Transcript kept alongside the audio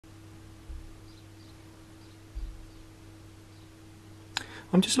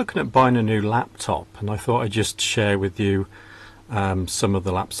I'm just looking at buying a new laptop, and I thought I'd just share with you some of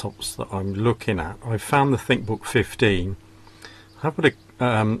the laptops that I'm looking at. I found the Thinkbook 15. I've put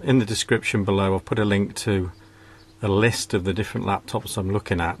in the description below, I've put a link to a list of the different laptops I'm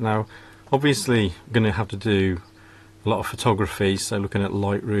looking at. Now, obviously, I'm going to have to do a lot of photography, so looking at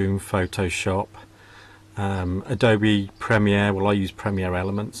Lightroom, Photoshop, Adobe Premiere. Well, I use Premiere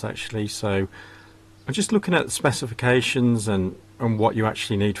Elements actually, so I'm just looking at the specifications and what you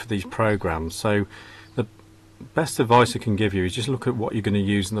actually need for these programs. So the best advice I can give you is just look at what you're going to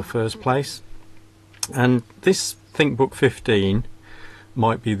use in the first place. And this Thinkbook 15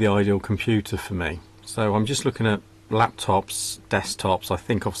 might be the ideal computer for me. So I'm just looking at laptops, desktops. I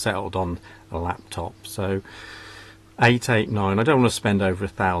think I've settled on a laptop. So 889. I don't want to spend over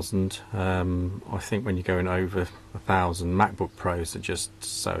 1,000. I think when you're going over 1,000, MacBook Pros are just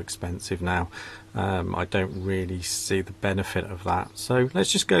so expensive now. I don't really see the benefit of that. So let's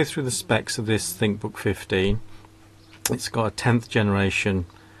just go through the specs of this Thinkbook 15. It's got a 10th generation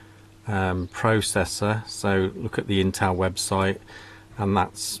processor. So look at the Intel website, and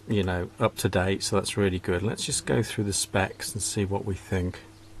that's, you know, up to date. So that's really good. Let's just go through the specs and see what we think.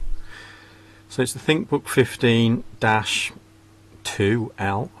 So it's the Thinkbook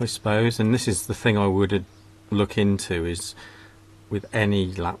 15-2L, I suppose, and this is the thing I would look into, is with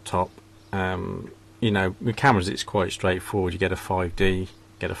any laptop, you know, with cameras it's quite straightforward. You get a 5D,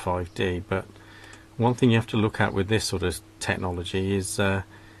 but one thing you have to look at with this sort of technology is they're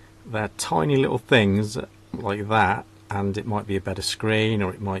tiny little things like that, and it might be a better screen,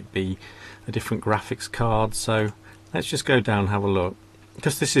 or it might be a different graphics card. So let's just go down and have a look.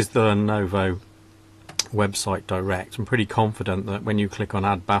 Because this is the Lenovo website direct, I'm pretty confident that when you click on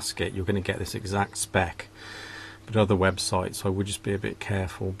Add Basket you're going to get this exact spec. But other websites I would just be a bit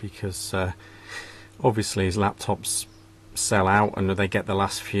careful, because obviously as laptops sell out and they get the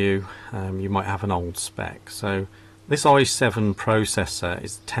last few, you might have an old spec. So this i7 processor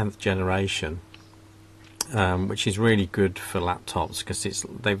is 10th generation, which is really good for laptops, because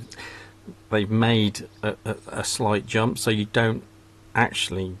they've made a slight jump, so you don't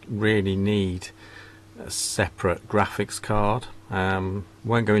actually really need a separate graphics card.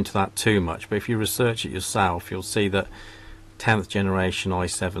 Won't go into that too much, but if you research it yourself you'll see that 10th generation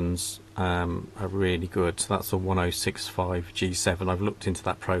i7s are really good. So that's a 1065 G7. I've looked into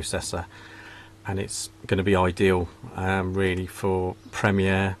that processor, and it's going to be ideal really for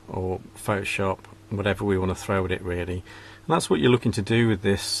Premiere or Photoshop, whatever we want to throw at it really. And that's what you're looking to do with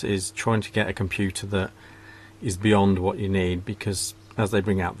this, is trying to get a computer that is beyond what you need, because as they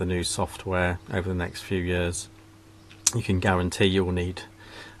bring out the new software over the next few years, you can guarantee you'll need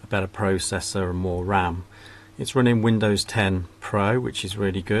a better processor and more RAM. It's running Windows 10 Pro, which is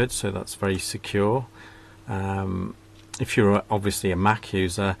really good, so that's very secure. If you're obviously a Mac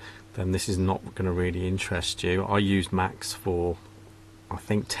user, then this is not going to really interest you. I used Macs for I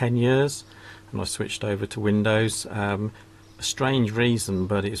think 10 years, and I switched over to Windows. A strange reason,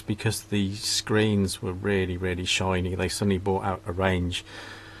 but it's because the screens were really shiny. They suddenly brought out a range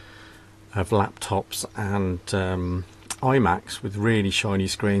of laptops and iMacs with really shiny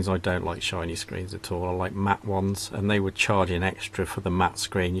screens. I don't like shiny screens at all. I like matte ones, and they would charge an extra for the matte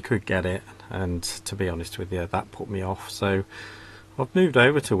screen. You could get it, and to be honest with you, that put me off. So I've moved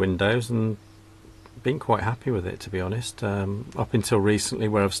over to Windows and been quite happy with it, to be honest, up until recently,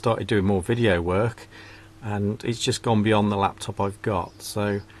 where I've started doing more video work, and it's just gone beyond the laptop I've got.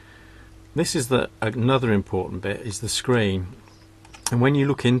 So this is another important bit, is the screen. And when you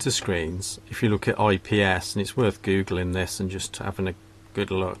look into screens, if you look at IPS, and it's worth googling this and just having a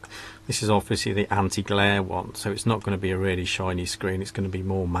good look, this is obviously the anti-glare one, so it's not going to be a really shiny screen, it's going to be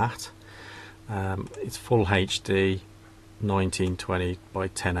more matte. It's full HD 1920 by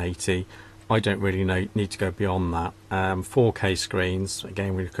 1080. I don't really need to go beyond that. 4K screens,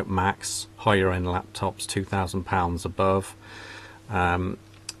 again we look at Macs, higher end laptops, £2,000 above.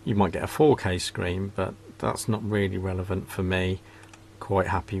 You might get a 4K screen, but that's not really relevant for me. Quite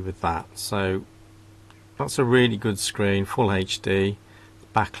happy with that. So that's a really good screen, full HD,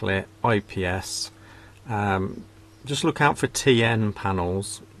 backlit, IPS. Just look out for TN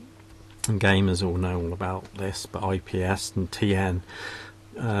panels, and gamers all know all about this, but IPS and TN.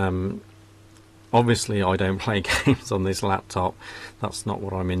 Obviously I don't play games on this laptop, that's not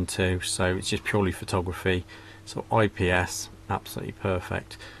what I'm into, so it's just purely photography. So IPS, absolutely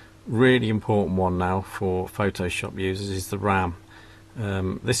perfect. Really important one now for Photoshop users is the RAM.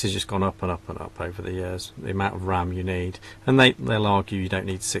 This has just gone up and up and up over the years, the amount of RAM you need, and they'll argue you don't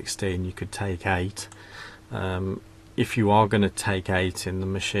need 16, you could take 8. If you are going to take 8 in the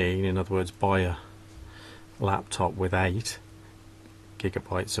machine, in other words buy a laptop with 8,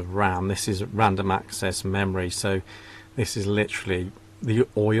 gigabytes of RAM. This is random access memory, so this is literally the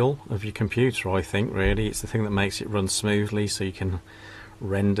oil of your computer, I think. Really, it's the thing that makes it run smoothly, so you can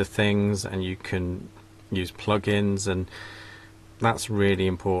render things and you can use plugins, and that's really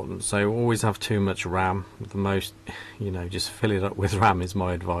important. So always have too much RAM. The most, just fill it up with RAM is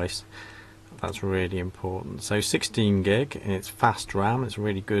my advice. That's really important. So 16 gig, and it's fast RAM. It's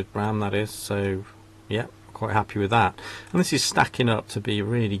really good RAM, that is. So yeah, quite happy with that. And this is stacking up to be a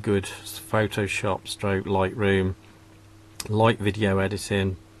really good Photoshop stroke Lightroom, light video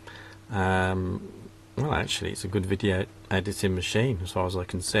editing. Well, actually, it's a good video editing machine as far as I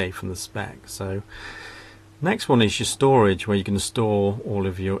can see from the spec. So next one is your storage, where you can store all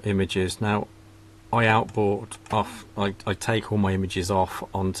of your images. Now, I I take all my images off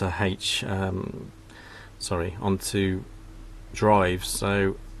onto onto drives.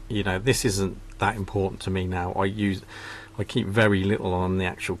 So this isn't that important to me now. I keep very little on the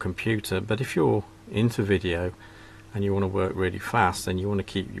actual computer. But if you're into video and you want to work really fast, and you want to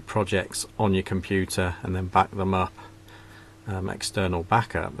keep your projects on your computer and then back them up, external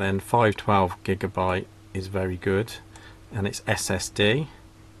backup, then 512 gigabyte is very good, and it's SSD.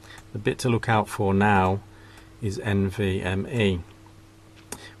 The bit to look out for now is NVMe,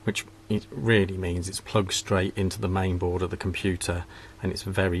 which it really means it's plugged straight into the main board of the computer, and it's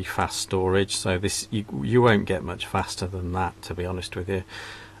very fast storage. So this you won't get much faster than that, to be honest with you.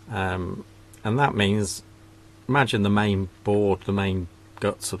 And that means, imagine the main board, the main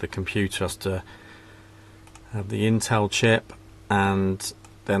guts of the computer has to have the Intel chip, and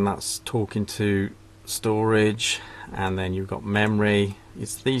then that's talking to storage, and then you've got memory.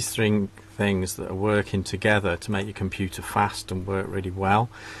 It's these three things that are working together to make your computer fast and work really well.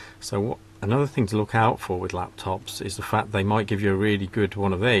 So another thing to look out for with laptops is the fact they might give you a really good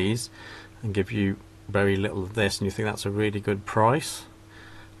one of these and give you very little of this, and you think that's a really good price,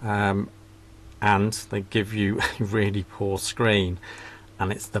 and they give you a really poor screen.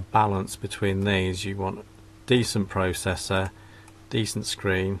 And it's the balance between these. You want a decent processor, decent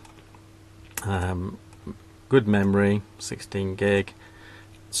screen, good memory, 16 gig.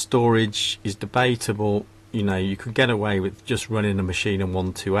 Storage is debatable. You could get away with just running a machine in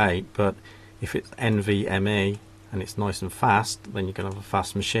 128, but if it's NVMe and it's nice and fast, then you're going to have a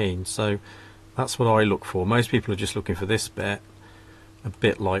fast machine. So that's what I look for. Most people are just looking for this bit, a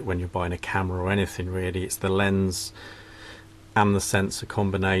bit like when you're buying a camera or anything really. It's the lens and the sensor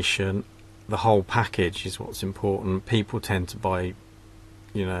combination. The whole package is what's important. People tend to buy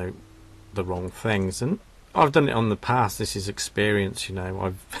the wrong things, and I've done it on the past. This is experience.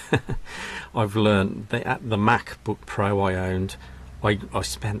 I've learned that at the MacBook Pro I owned, I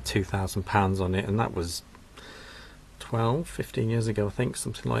spent £2,000 on it, and that was 15 years ago, I think,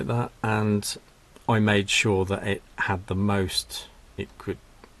 something like that. And I made sure that it had the most you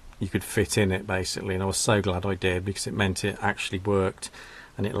could fit in it, basically, and I was so glad I did, because it meant it actually worked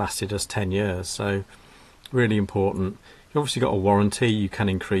and it lasted us 10 years. So really important. You obviously got a warranty. You can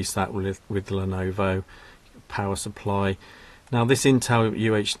increase that with Lenovo. Power supply. Now this Intel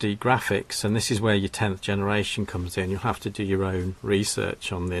UHD graphics, and this is where your 10th generation comes in. You'll have to do your own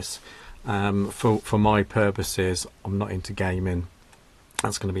research on this. For my purposes, I'm not into gaming.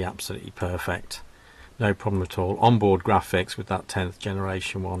 That's going to be absolutely perfect. No problem at all. Onboard graphics with that 10th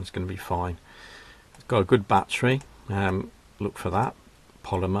generation one is going to be fine. It's got a good battery. Look for that.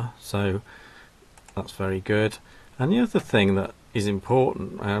 Polymer. So that's very good. And the other thing that is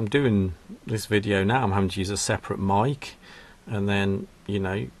important, I'm doing this video now, I'm having to use a separate mic, and then you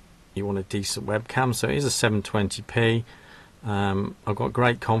want a decent webcam, so it is a 720p. I've got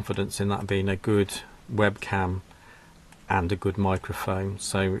great confidence in that being a good webcam and a good microphone,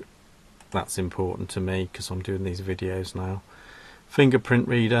 so that's important to me because I'm doing these videos now. Fingerprint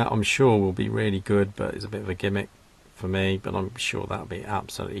reader, I'm sure will be really good, but it's a bit of a gimmick for me, but I'm sure that'll be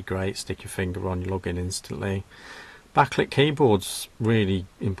absolutely great. Stick your finger on, you log in instantly. Backlit keyboard's really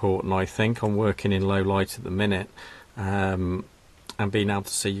important, I think. I'm working in low light at the minute, and being able to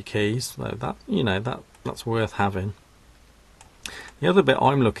see your keys, so that's worth having. The other bit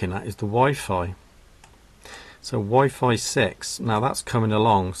I'm looking at is the Wi-Fi. So Wi-Fi 6, now that's coming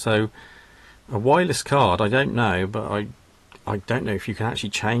along. So a wireless card, I don't know, but I don't know if you can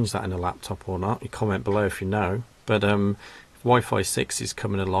actually change that in a laptop or not. You comment below if you know. But Wi-Fi 6 is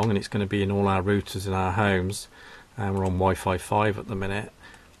coming along, and it's going to be in all our routers in our homes. And we're on Wi-Fi 5 at the minute.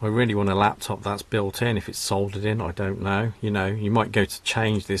 I really want a laptop that's built in. If it's soldered in, I don't know. You might go to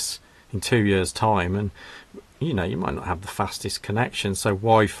change this in 2 years' time, and you might not have the fastest connection. So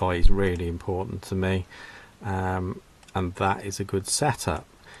Wi-Fi is really important to me, and that is a good setup.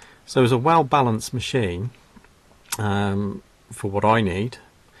 So it's a well-balanced machine. for what I need,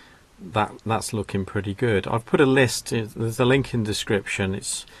 that's looking pretty good. I've put a list, there's a link in the description.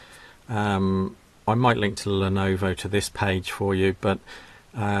 It's I might link to Lenovo to this page for you, but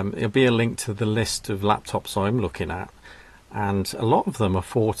it'll be a link to the list of laptops I'm looking at, and a lot of them are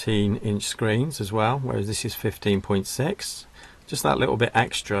 14-inch screens as well, whereas this is 15.6. Just that little bit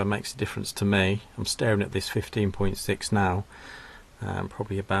extra makes a difference to me. I'm staring at this 15.6 now,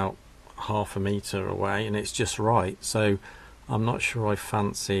 probably about half a meter away, and it's just right. So I'm not sure I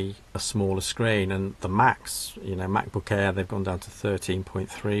fancy a smaller screen. And the Macs, you know, MacBook Air, they've gone down to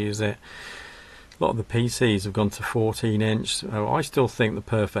 13.3, is it? A lot of the PCs have gone to 14-inch. So I still think the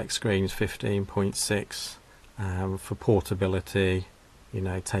perfect screen is 15.6 for portability, you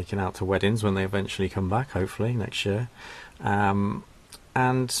know, taken out to weddings when they eventually come back, hopefully next year. And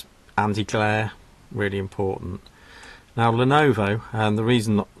anti-glare, really important. Now Lenovo, and the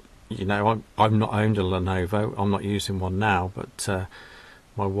reason that, you know, I've not owned a Lenovo, I'm not using one now, but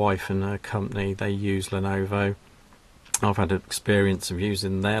my wife and her company, they use Lenovo. I've had experience of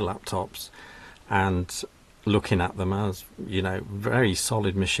using their laptops and looking at them as, you know, very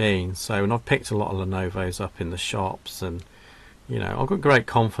solid machines. So, and I've picked a lot of Lenovos up in the shops, and you know, I've got great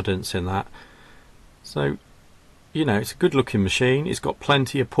confidence in that. So, you know, it's a good looking machine. It's got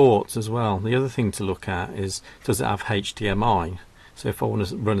plenty of ports as well. The other thing to look at is, does it have HDMI? So if I want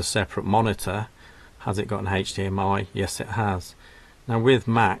to run a separate monitor, has it got an HDMI? Yes, it has. Now with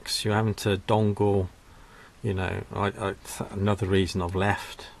Macs, you're having to dongle, you know, another reason I've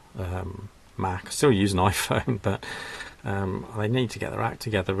left Mac. I still use an iPhone, but they need to get their act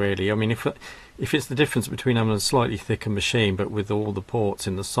together, really. I mean, if it's the difference between having a slightly thicker machine but with all the ports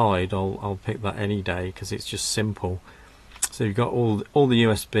in the side, I'll pick that any day, because it's just simple. So you've got all the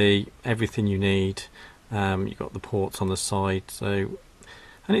USB, everything you need. You've got the ports on the side, so,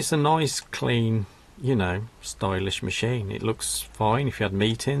 and it's a nice, clean, you know, stylish machine. It looks fine if you had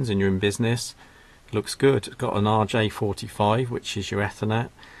meetings and you're in business. It looks good. It's got an RJ45, which is your Ethernet,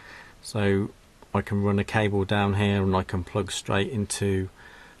 so I can run a cable down here and I can plug straight into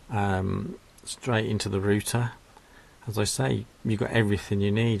the router. As I say, you've got everything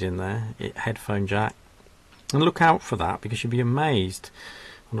you need in there. Headphone jack, and look out for that, because you'll be amazed.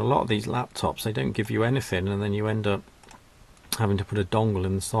 On a lot of these laptops, they don't give you anything, and then you end up having to put a dongle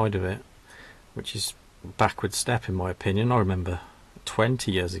in the side of it, which is a backward step in my opinion. I remember 20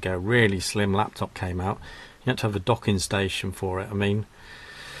 years ago, a really slim laptop came out. You had to have a docking station for it. I mean,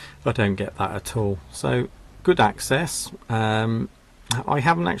 I don't get that at all. So good access. I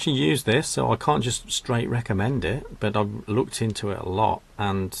haven't actually used this, so I can't just straight recommend it, but I've looked into it a lot,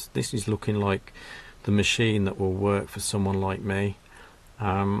 and this is looking like the machine that will work for someone like me.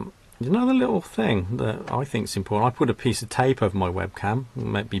 Another little thing that I think is important, I put a piece of tape over my webcam. It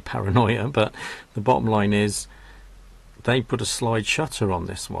might be paranoia, but the bottom line is they put a slide shutter on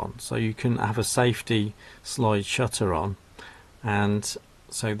this one, so you can have a safety slide shutter on, and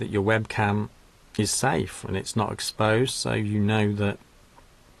so that your webcam is safe and it's not exposed, so you know that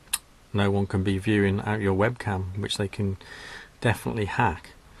no one can be viewing out your webcam, which they can definitely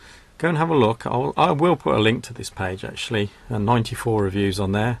hack. Go and have a look. I will put a link to this page actually, 94 reviews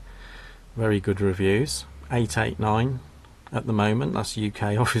on there, very good reviews, 889 at the moment, that's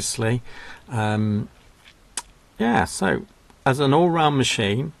UK obviously. Yeah, so as an all-round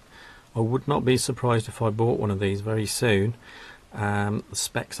machine, I would not be surprised if I bought one of these very soon. The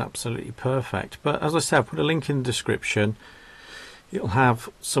spec's absolutely perfect, but as I said, I'll put a link in the description. It'll have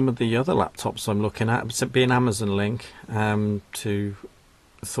some of the other laptops I'm looking at. It'll be an Amazon link to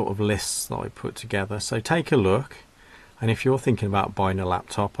sort of lists that I put together, so take a look, and if you're thinking about buying a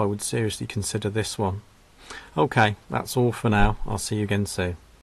laptop, I would seriously consider this one. Okay, that's all for now. I'll see you again soon.